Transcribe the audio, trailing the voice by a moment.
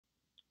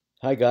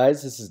Hi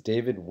guys, this is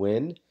David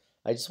Wynn.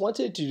 I just want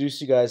to introduce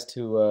you guys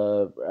to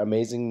an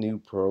amazing new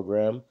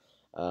program.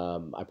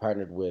 I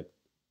partnered with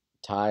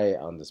Ty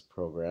on this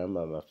program.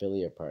 I'm an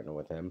affiliate partner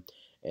with him,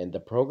 and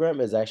the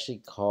program is actually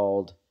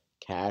called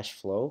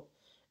Cashflow.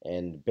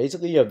 And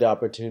basically, you have the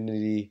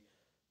opportunity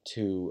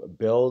to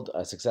build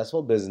a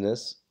successful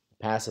business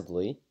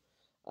passively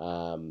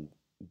um,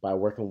 by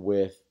working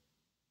with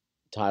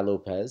Tai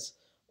Lopez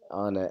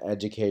on an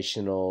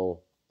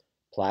educational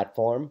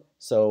platform.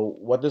 So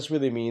what this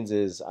really means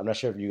is I'm not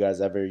sure if you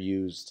guys ever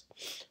used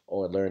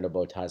or learned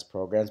about Ty's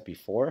programs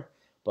before,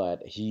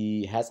 but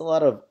he has a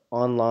lot of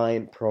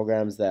online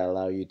programs that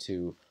allow you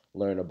to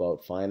learn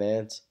about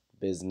finance,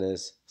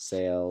 business,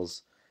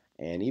 sales,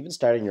 and even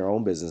starting your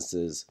own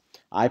businesses.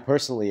 I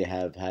personally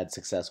have had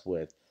success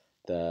with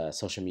the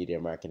social media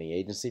marketing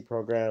agency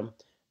program,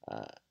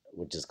 uh,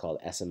 which is called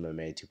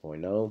SMMA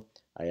 2.0.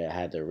 I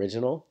had the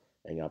original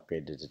and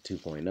upgraded to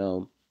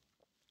 2.0.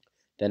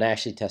 Then I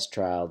actually test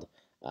trialed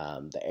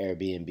the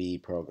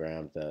Airbnb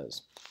program.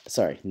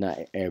 Sorry, not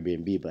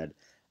Airbnb, but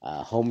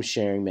home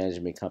sharing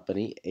management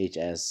company,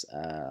 HS.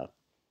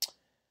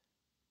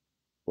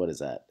 What is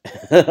that?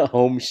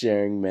 Home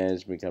sharing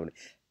management company,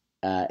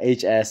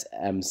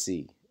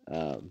 HSMC.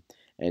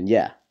 And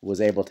yeah, was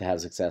able to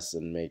have success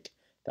and make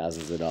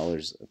thousands of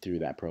dollars through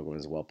that program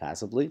as well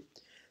passively.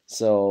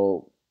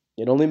 So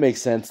it only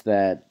makes sense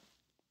that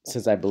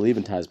since I believe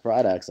in Ty's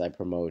products, I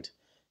promote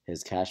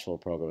his cash flow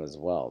program as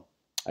well.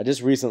 I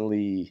just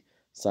recently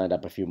signed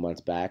up a few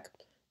months back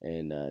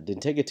and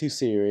didn't take it too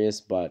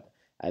serious, but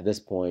at this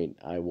point,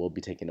 I will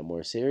be taking it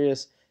more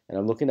serious. And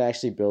I'm looking to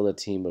actually build a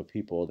team of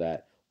people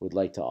that would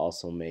like to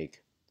also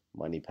make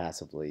money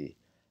passively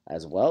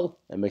as well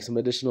and make some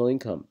additional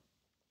income.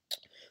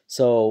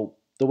 So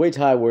the way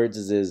Ty words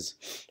is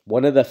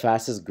one of the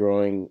fastest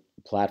growing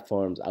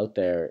platforms out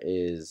there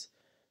is,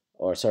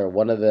 or sorry,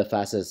 one of the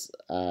fastest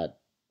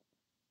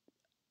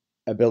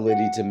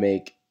ability to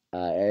make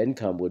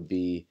income would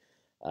be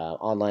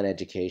online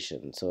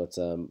education. So uh,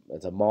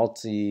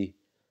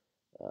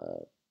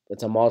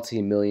 it's a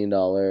multi-million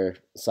dollar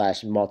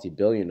slash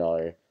multi-billion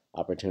dollar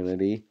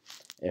opportunity,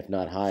 if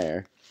not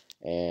higher.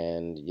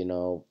 And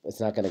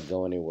it's not going to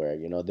go anywhere.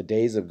 The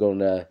days of going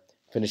to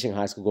finishing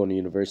high school, going to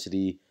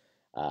university,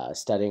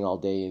 studying all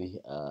day,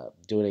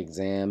 doing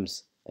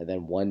exams, and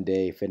then one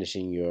day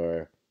finishing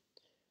your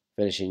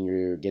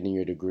getting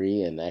your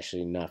degree and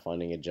actually not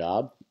finding a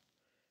job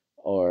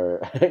or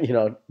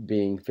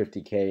being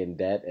 50K in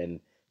debt and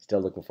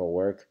still looking for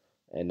work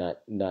and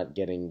not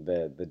getting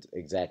the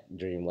exact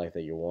dream life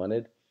that you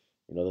wanted.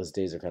 Those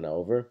days are kind of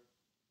over.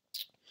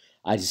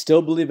 I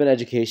still believe in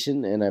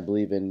education and I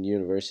believe in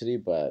university,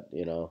 but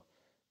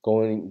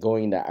going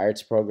into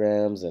arts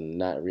programs and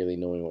not really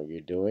knowing what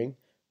you're doing,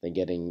 then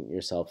getting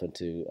yourself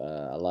into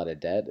a lot of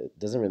debt, it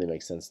doesn't really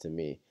make sense to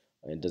me.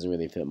 It doesn't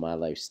really fit my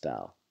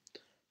lifestyle.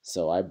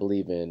 So I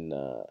believe in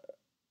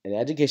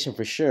education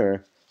for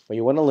sure, but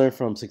you want to learn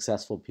from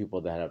successful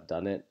people that have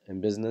done it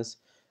in business.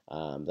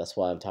 That's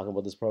why I'm talking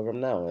about this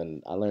program now,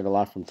 and I learned a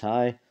lot from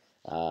Ty.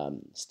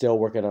 Still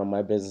working on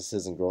my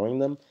businesses and growing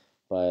them,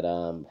 but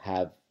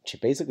have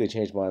basically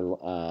changed my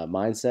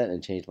mindset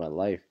and changed my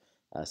life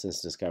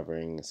since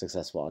discovering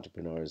successful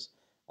entrepreneurs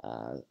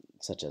uh,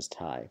 such as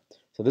Ty.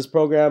 So this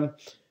program,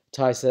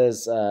 Ty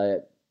says,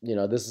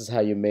 this is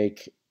how you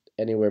make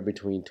anywhere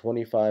between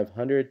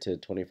 2,500 to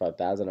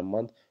 25,000 a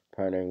month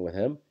partnering with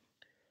him.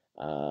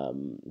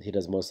 He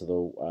does most of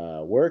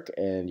the work,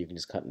 and you can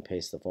just cut and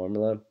paste the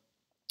formula.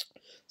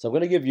 So I'm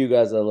going to give you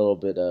guys a little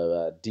bit of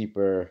a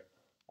deeper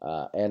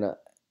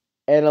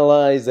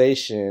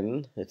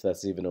analyzation, if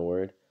that's even a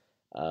word,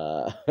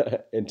 uh,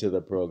 into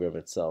the program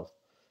itself.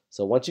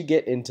 So once you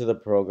get into the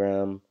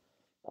program,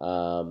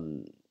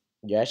 um,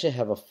 you actually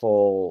have a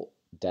full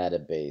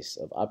database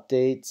of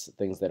updates,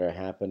 things that are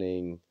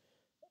happening,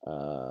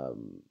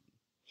 um,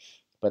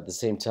 but at the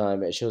same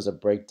time, it shows a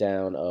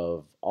breakdown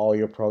of all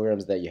your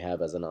programs that you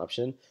have as an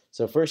option.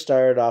 So first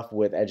started off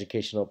with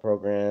educational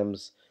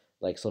programs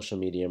like social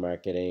media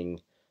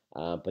marketing,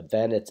 but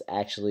then it's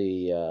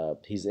actually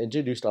he's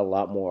introduced a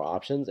lot more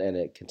options, and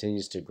it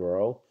continues to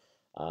grow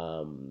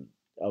um,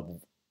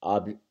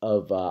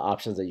 of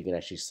options that you can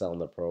actually sell in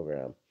the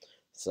program.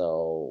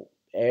 So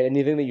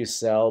anything that you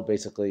sell,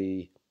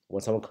 basically,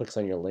 when someone clicks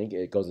on your link,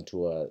 it goes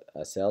into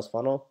a sales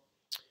funnel.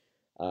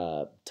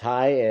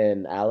 Ty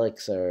and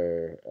Alex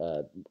are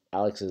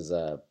Alex is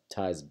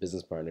Ty's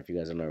business partner. If you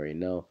guys don't already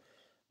know,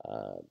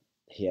 uh,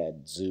 he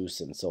had Zeus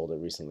and sold it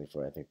recently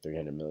for I think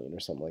 300 million or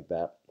something like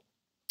that,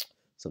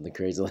 something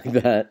crazy like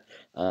that.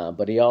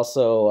 But he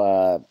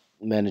also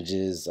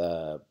manages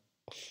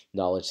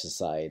Knowledge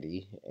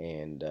Society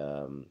and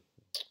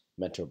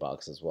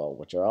MetroBox as well,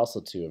 which are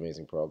also two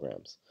amazing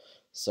programs.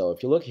 So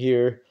if you look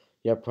here,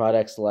 you have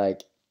products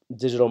like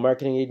Digital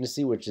Marketing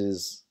Agency, which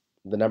is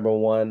the number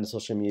one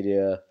social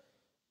media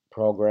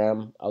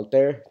program out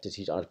there to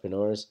teach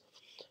entrepreneurs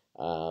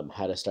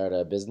how to start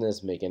a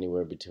business, make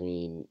anywhere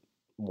between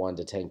 1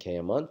 to 10K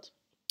a month.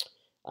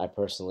 I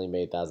personally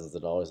made thousands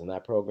of dollars in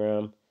that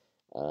program.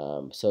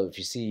 So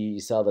if you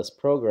sell this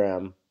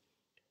program,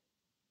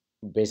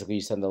 basically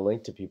you send the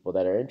link to people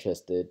that are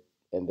interested,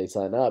 and they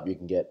sign up. You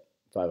can get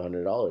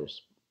 $500,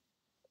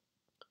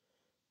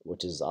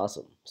 which is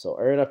awesome. So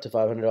earn up to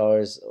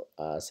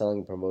 $500 selling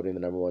and promoting the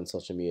number one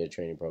social media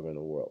training program in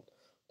the world.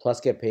 Plus,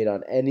 get paid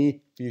on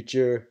any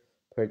future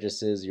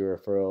purchases your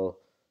referral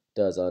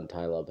does on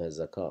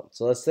tailopez.com.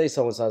 So let's say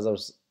someone signs up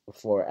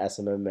for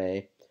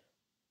SMMA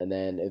and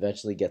then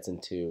eventually gets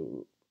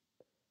into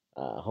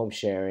home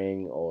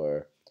sharing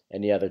or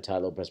any other Tai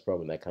Lopez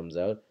program that comes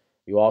out.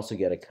 You also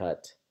get a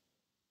cut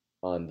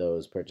on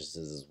those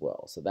purchases as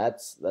well. So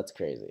that's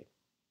crazy.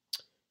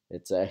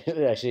 It's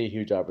actually a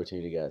huge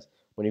opportunity, guys.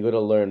 When you go to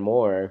learn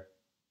more,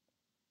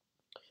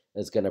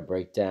 it's going to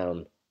break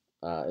down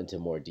into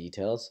more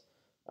details.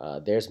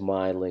 There's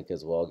my link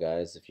as well,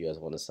 guys, if you guys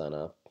want to sign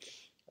up.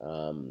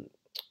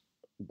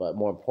 But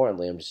more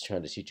importantly, I'm just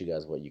trying to teach you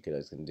guys what you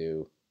guys can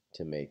do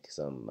to make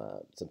some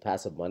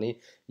passive money.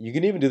 You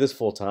can even do this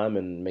full time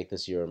and make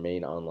this your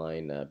main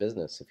online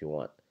business if you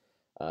want.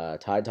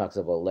 Ty talks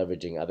about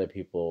leveraging other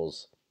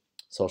people's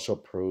social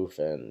proof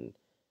and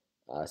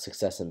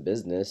success in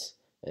business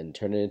and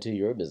turn it into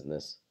your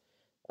business.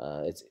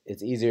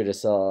 It's easier to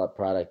sell a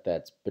product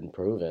that's been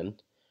proven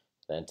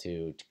than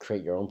to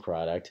create your own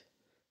product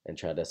and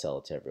try to sell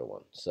it to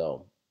everyone.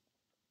 So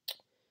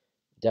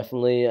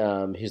definitely,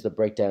 here's the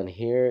breakdown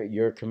here.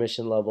 Your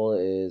commission level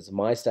is,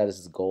 my status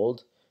is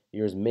gold.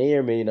 Yours may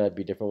or may not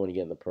be different when you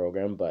get in the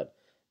program, but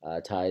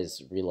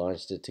Ty's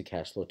relaunched it to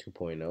Cashflow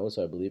 2.0,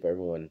 so I believe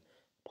everyone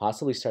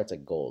possibly starts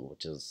at gold,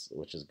 which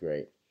is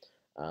great.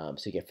 So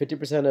you get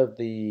 50% of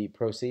the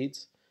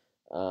proceeds.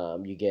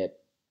 You get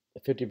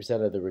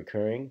 50% of the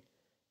recurring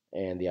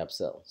and the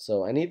upsell.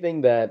 So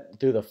anything that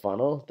through the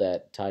funnel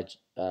that Ty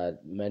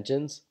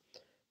mentions,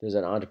 there's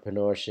an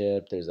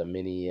entrepreneurship, there's a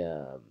mini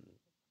uh,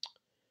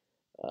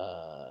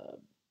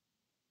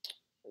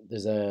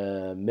 there's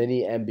a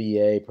mini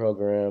MBA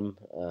program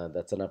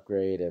that's an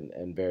upgrade,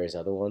 and various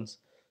other ones.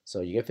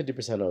 So you get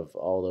 50% of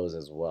all those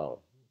as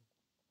well.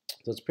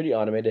 So it's pretty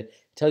automated. It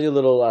tells you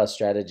little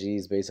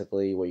strategies,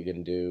 basically what you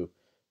can do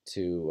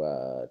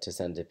to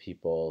send to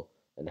people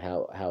and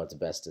how it's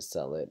best to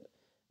sell it.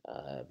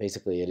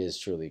 Basically, it is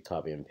truly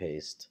copy and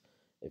paste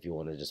if you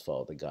want to just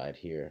follow the guide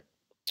here.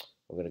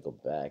 I'm gonna go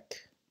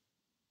back.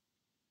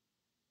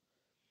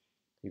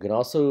 You can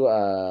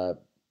also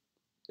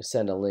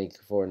send a link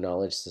for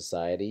Knowledge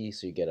Society,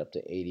 so you get up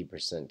to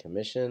 80%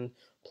 commission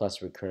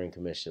plus recurring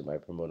commission by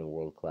promoting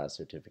world-class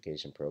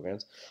certification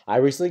programs. I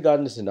recently got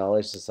into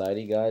Knowledge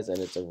Society, guys, and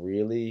it's a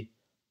really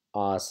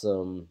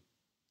awesome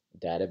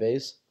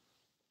database.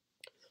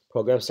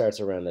 Program starts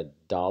around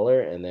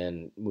 $1 and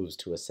then moves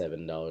to a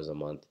 $7 a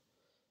month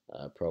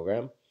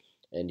program,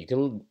 and you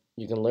can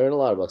learn a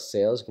lot about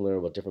sales. You can learn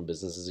about different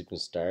businesses you can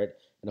start,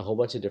 and a whole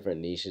bunch of different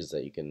niches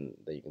that you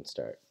can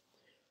start.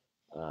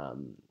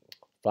 Um,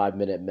 5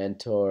 minute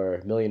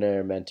mentor,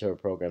 millionaire mentor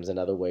programs,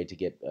 another way to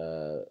get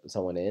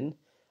someone in.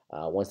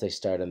 Once they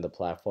start on the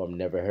platform,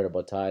 never heard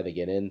about Ty, they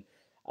get in.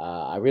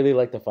 I really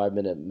like the 5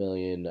 minute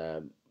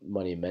million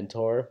money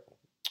mentor,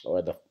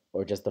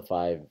 or just the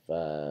five,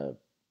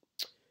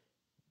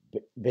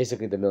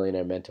 basically the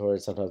millionaire mentor.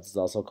 Sometimes it's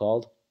also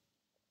called.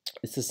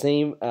 It's the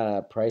same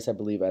price, I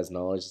believe, as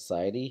Knowledge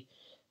Society.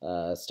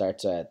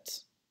 Starts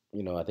at,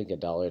 I think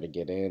 $1 to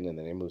get in, and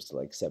then it moves to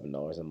like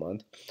 $7 a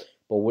month.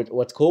 But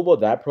what's cool about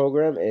that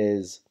program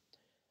is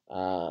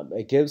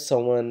it gives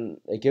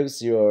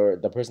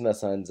the person that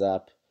signs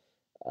up,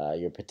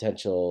 your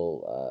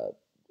potential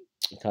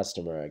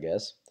customer, I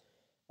guess,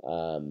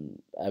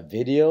 a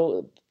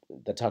video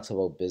that talks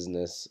about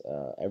business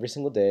every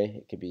single day.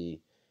 It could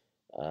be,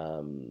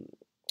 um,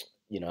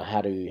 how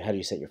do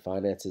you set your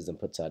finances and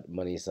put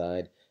money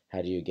aside?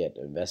 How do you get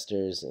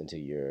investors into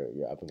your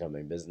up and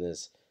coming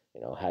business?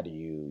 How do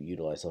you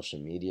utilize social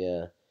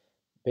media?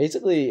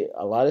 Basically,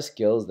 a lot of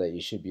skills that you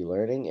should be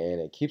learning,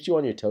 and it keeps you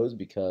on your toes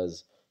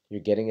because you're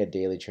getting a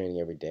daily training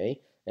every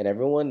day, and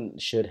everyone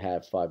should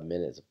have 5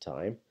 minutes of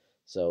time.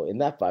 So in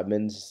that 5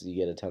 minutes, you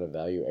get a ton of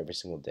value every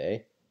single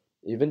day.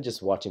 Even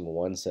just watching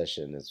one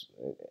session is,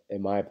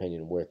 in my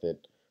opinion, worth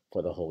it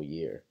for the whole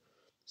year.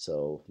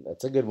 So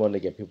that's a good one to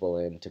get people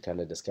in to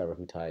kind of discover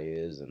who Ty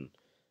is,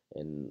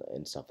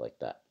 and stuff like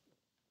that.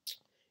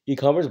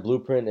 E-commerce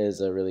blueprint is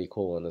a really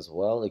cool one as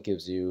well. It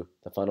gives you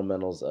the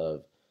fundamentals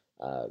of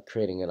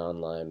creating an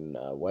online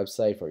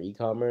website for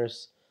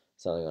e-commerce,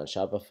 selling on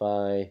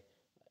Shopify,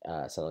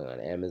 selling on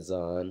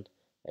Amazon,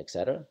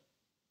 etc.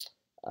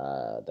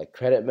 The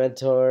Credit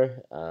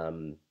Mentor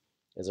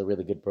is a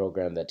really good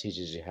program that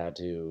teaches you how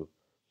to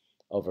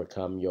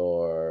overcome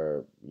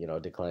your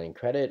declining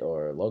credit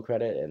or low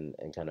credit,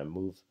 and kind of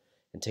move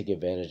and take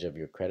advantage of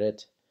your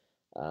credit,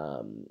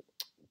 um,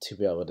 to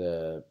be able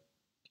to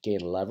gain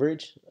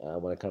leverage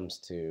when it comes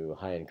to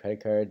high-end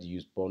credit cards.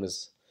 Use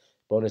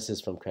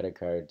bonuses from credit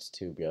cards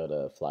to be able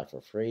to fly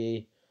for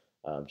free.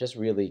 Just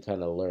really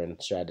kind of learn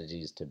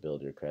strategies to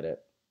build your credit.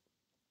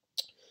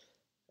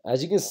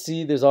 As you can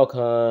see, there's all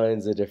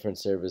kinds of different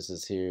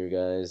services here,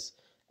 guys.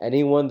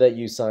 Anyone that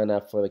you sign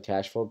up for the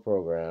Cashflow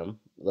program,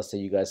 let's say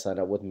you guys sign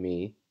up with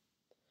me,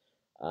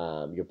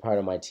 you're part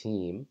of my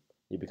team.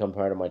 You become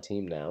part of my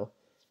team now.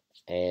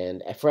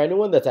 And for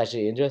anyone that's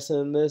actually interested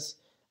in this,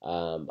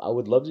 I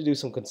would love to do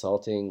some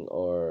consulting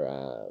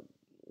or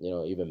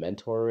even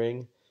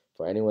mentoring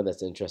for anyone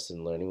that's interested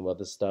in learning about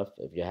this stuff.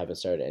 If you haven't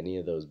started any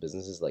of those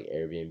businesses like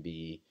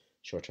Airbnb,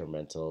 short-term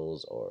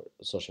rentals, or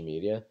social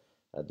media,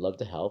 I'd love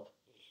to help.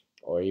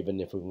 Or even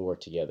if we can work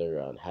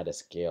together on how to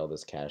scale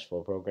this cash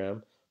flow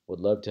program, would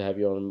love to have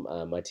you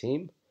on my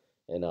team,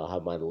 and I'll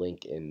have my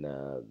link in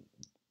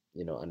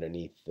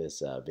underneath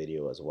this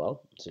video as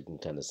well, so you can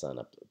kind of sign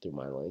up through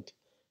my link,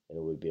 and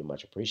it would be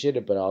much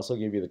appreciated. But I'll also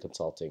give you the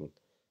consulting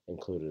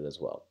included as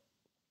well,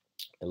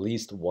 at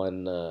least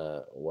one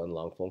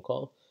long phone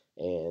call,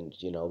 and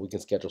we can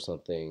schedule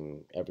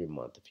something every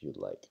month if you'd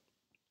like.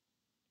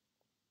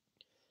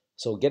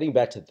 So getting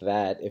back to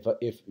that,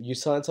 if you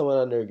sign someone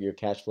under your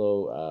cash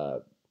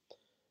flow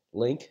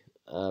link,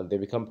 they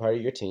become part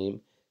of your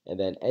team, and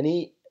then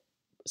any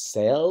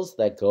sales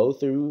that go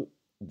through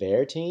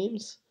their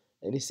teams,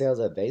 any sales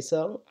that they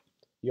sell,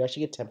 you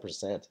actually get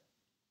 10%.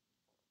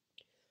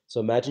 So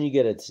imagine you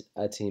get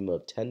a team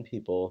of 10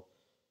 people,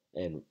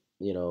 and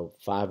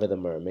five of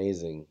them are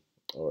amazing,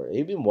 or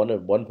even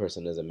one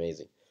person is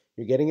amazing.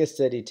 You're getting a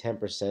steady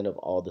 10% of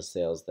all the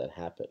sales that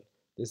happen.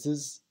 This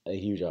is a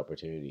huge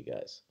opportunity,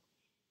 guys.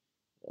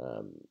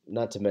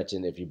 Not to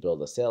mention if you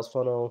build a sales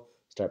funnel,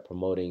 start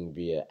promoting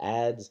via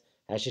ads.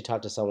 I actually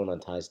talked to someone on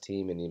Ty's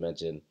team, and he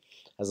mentioned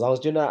as long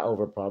as you're not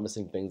over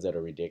promising things that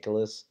are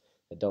ridiculous,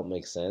 that don't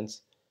make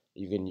sense,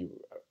 you can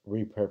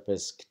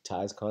repurpose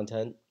Ty's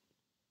content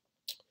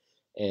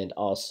and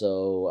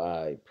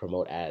also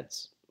promote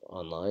ads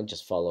online.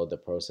 Just follow the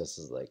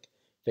processes. Like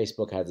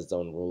Facebook has its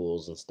own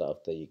rules and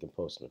stuff that you can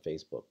post on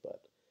Facebook,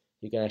 but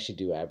you can actually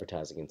do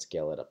advertising and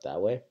scale it up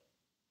that way.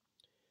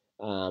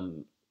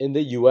 In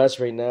the US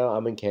right now,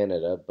 I'm in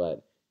Canada,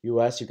 but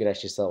US you can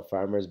actually sell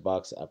Farmer's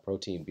Box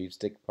protein beef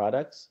stick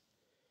products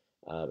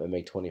and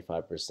make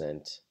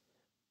 25%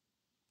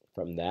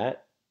 from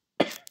that.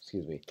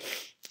 Excuse me.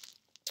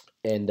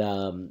 And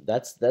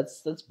that's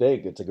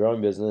big. It's a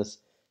growing business.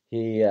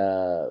 He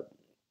uh,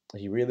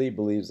 he really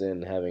believes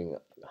in having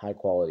high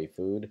quality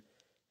food.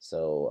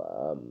 So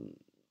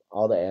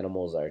all the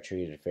animals are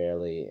treated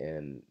fairly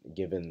and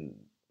given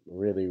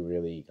really,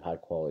 really high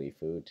quality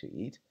food to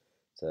eat,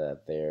 so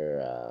that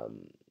they're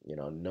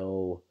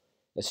no,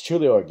 it's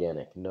truly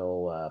organic,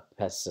 no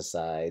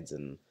pesticides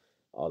and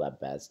all that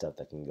bad stuff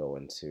that can go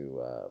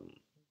into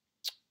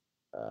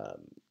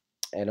um,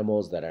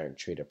 animals that aren't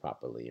treated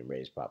properly and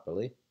raised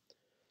properly.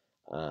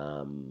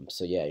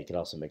 So yeah, you can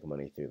also make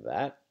money through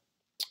that.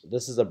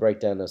 This is a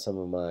breakdown of some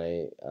of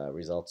my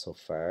results so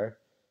far.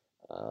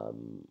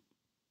 Um,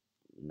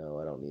 no,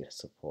 I don't need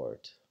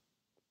support.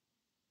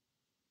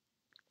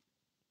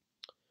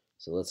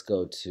 So let's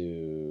go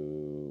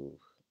to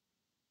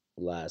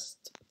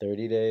last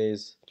 30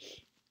 days.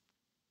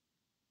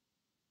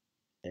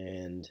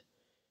 And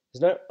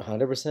it's not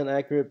 100%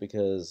 accurate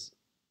because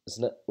it's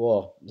not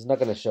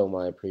going to show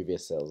my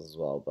previous sales as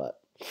well,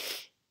 but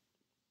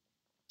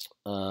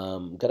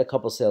got a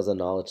couple sales on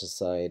Knowledge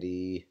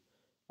Society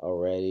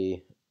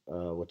already,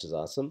 which is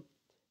awesome.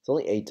 It's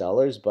only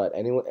 $8, but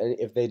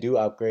if they do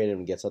upgrade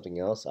and get something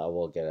else, I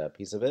will get a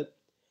piece of it.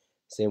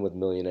 Same with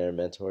Millionaire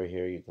Mentor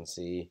here. You can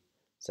see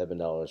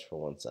 $7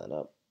 for one sign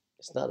up.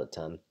 It's not a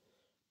ton,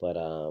 but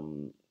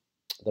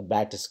the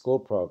back to school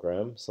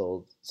program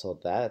sold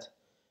that,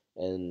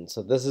 and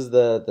so this is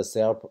the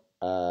sale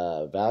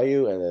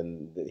value, and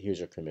then here's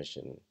your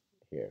commission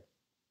here,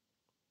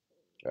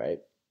 right?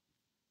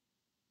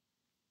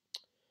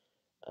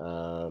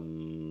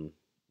 Um,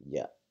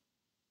 yeah.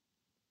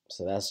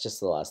 So that's just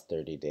the last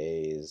 30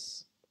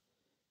 days,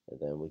 and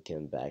then we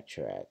can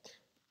backtrack.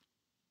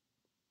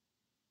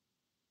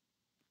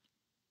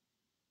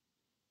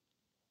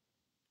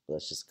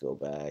 Let's just go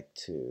back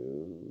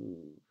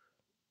to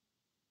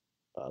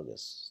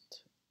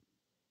August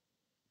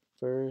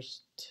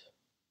 1st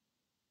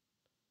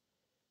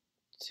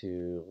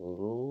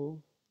to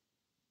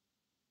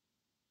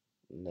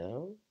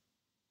now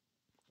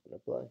and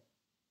apply.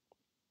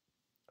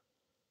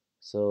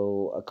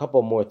 So a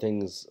couple more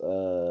things.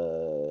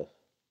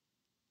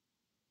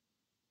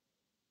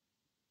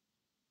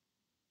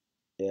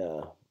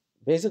 Yeah,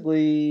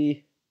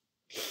 basically,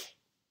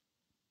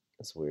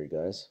 that's weird,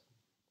 guys.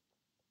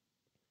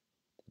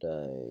 Did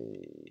I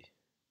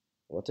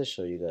want to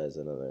show you guys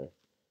another?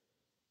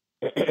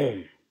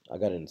 I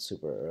got in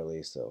super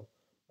early, so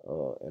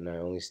and I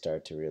only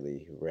start to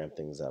really ramp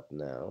things up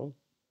now.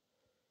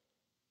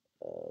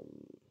 Um,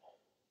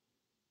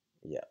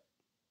 yeah.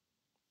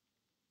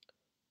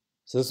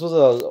 So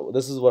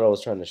this is what I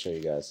was trying to show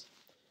you guys.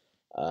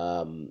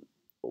 Um,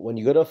 when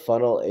you go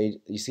to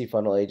you see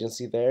funnel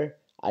agency there.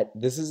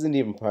 This isn't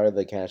even part of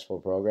the cash flow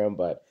program,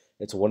 but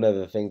it's one of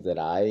the things that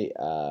I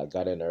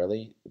got in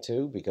early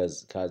too,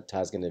 because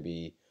Ty's going to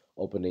be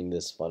opening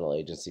this funnel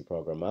agency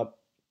program up.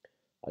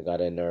 I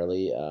got in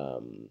early,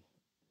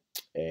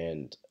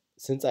 and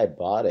since I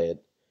bought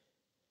it,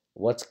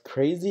 what's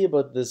crazy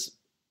about this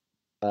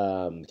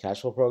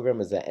cash flow program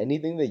is that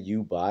anything that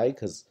you buy,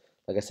 because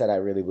like I said, I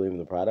really believe in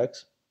the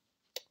products.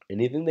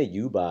 anything that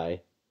you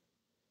buy,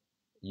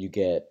 you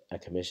get a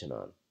commission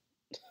on.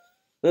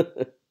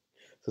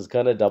 So it's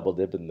kind of double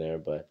dipping there,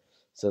 but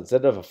so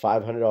instead of a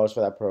 $500 for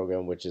that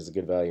program, which is a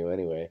good value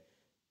anyway,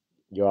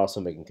 you're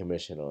also making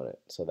commission on it.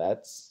 So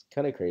that's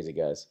kind of crazy,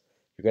 guys.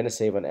 You're gonna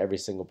save on every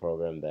single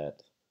program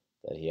that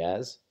he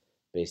has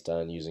based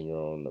on using your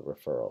own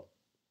referral,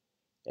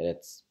 and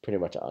it's pretty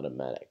much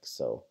automatic.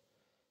 So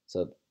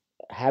I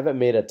haven't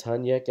made a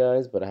ton yet,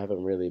 guys, but I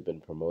haven't really been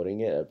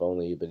promoting it. I've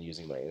only been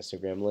using my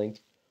Instagram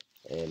link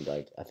and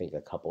like I think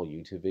a couple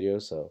YouTube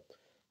videos. So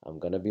I'm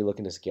gonna be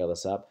looking to scale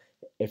this up.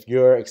 If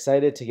you're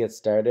excited to get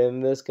started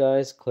in this,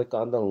 guys, click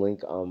on the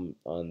link on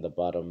the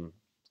bottom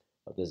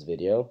of this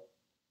video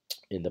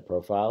in the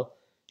profile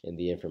in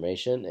the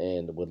information,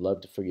 and would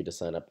love for you to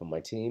sign up on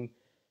my team.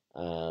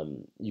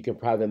 You can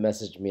private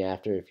message me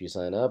after if you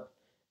sign up,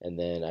 and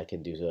then I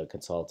can do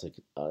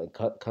a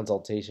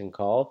consultation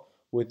call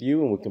with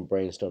you, and we can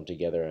brainstorm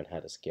together on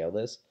how to scale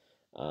this,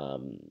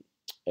 um,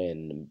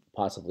 and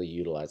possibly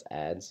utilize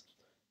ads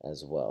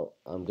as well.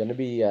 I'm going to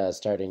be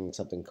starting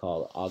something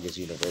called August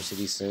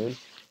University soon,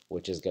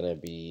 which is going to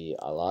be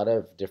a lot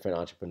of different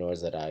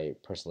entrepreneurs that I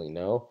personally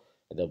know,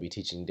 and they'll be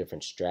teaching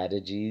different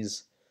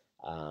strategies,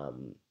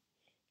 um,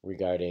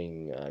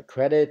 regarding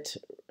credit,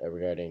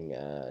 regarding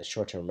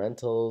short-term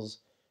rentals,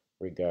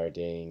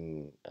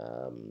 regarding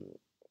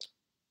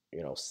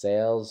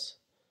sales,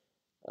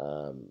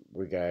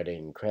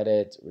 regarding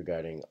credit,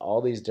 regarding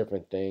all these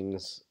different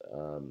things.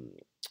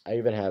 I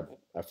even have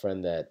a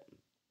friend that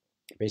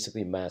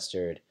basically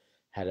mastered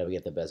how to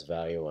get the best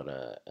value on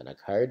a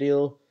car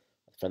deal,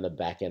 from the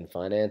back end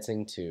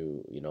financing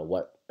to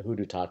what who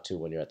to talk to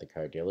when you're at the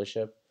car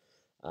dealership.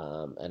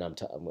 And I'm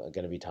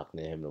going to be talking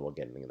to him, and we'll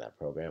get into that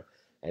program.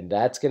 And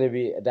that's going to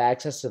be the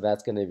access to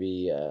that's going to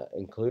be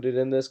included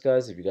in this,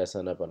 guys. If you guys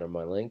sign up under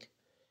my link,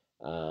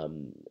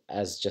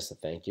 as just a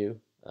thank you.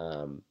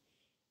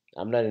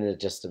 I'm not in it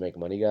just to make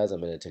money, guys.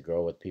 I'm in it to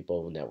grow with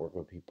people, network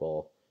with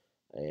people,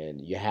 and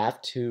you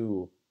have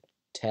to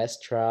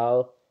test,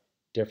 trial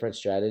different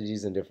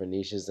strategies and different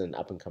niches and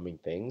up and coming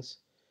things,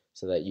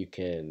 so that you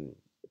can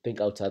think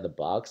outside the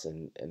box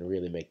and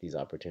really make these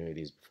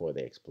opportunities before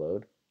they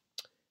explode.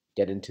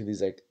 Get into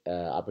these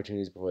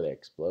opportunities before they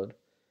explode.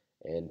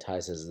 And Ty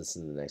says this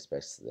is the next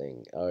best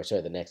thing, or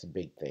sorry, the next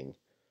big thing.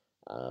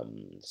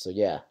 So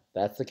yeah,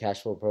 that's the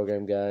cash flow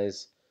program,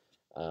 guys.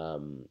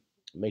 Um,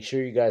 Make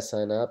sure you guys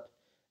sign up,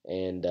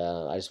 and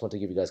I just want to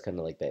give you guys kind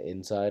of like that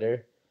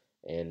insider,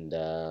 and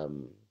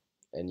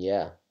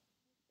yeah,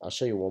 I'll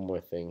show you one more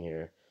thing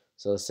here.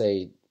 So let's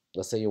say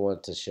you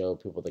want to show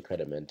people the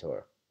credit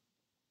mentor.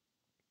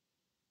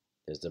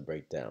 There's the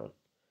breakdown,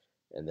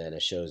 and then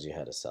it shows you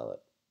how to sell it,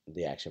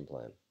 the action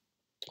plan.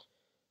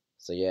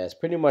 So yeah, it's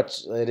pretty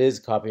much it is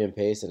copy and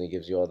paste, and it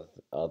gives you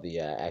all the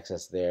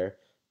access there.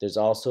 There's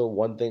also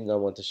one thing I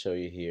want to show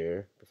you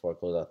here before I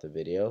close out the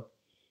video,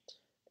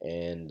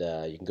 and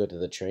you can go to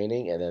the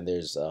training, and then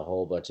there's a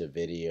whole bunch of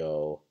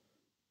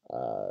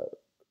uh,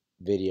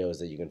 videos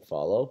that you can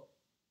follow.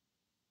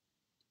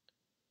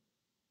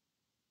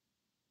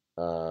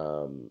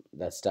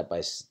 That's step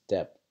by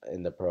step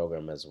in the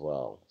program as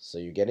well. So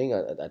you're getting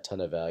a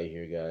ton of value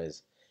here,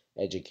 guys.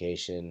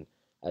 Education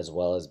as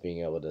well as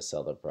being able to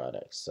sell the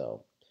products.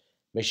 So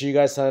make sure you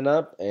guys sign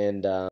up, and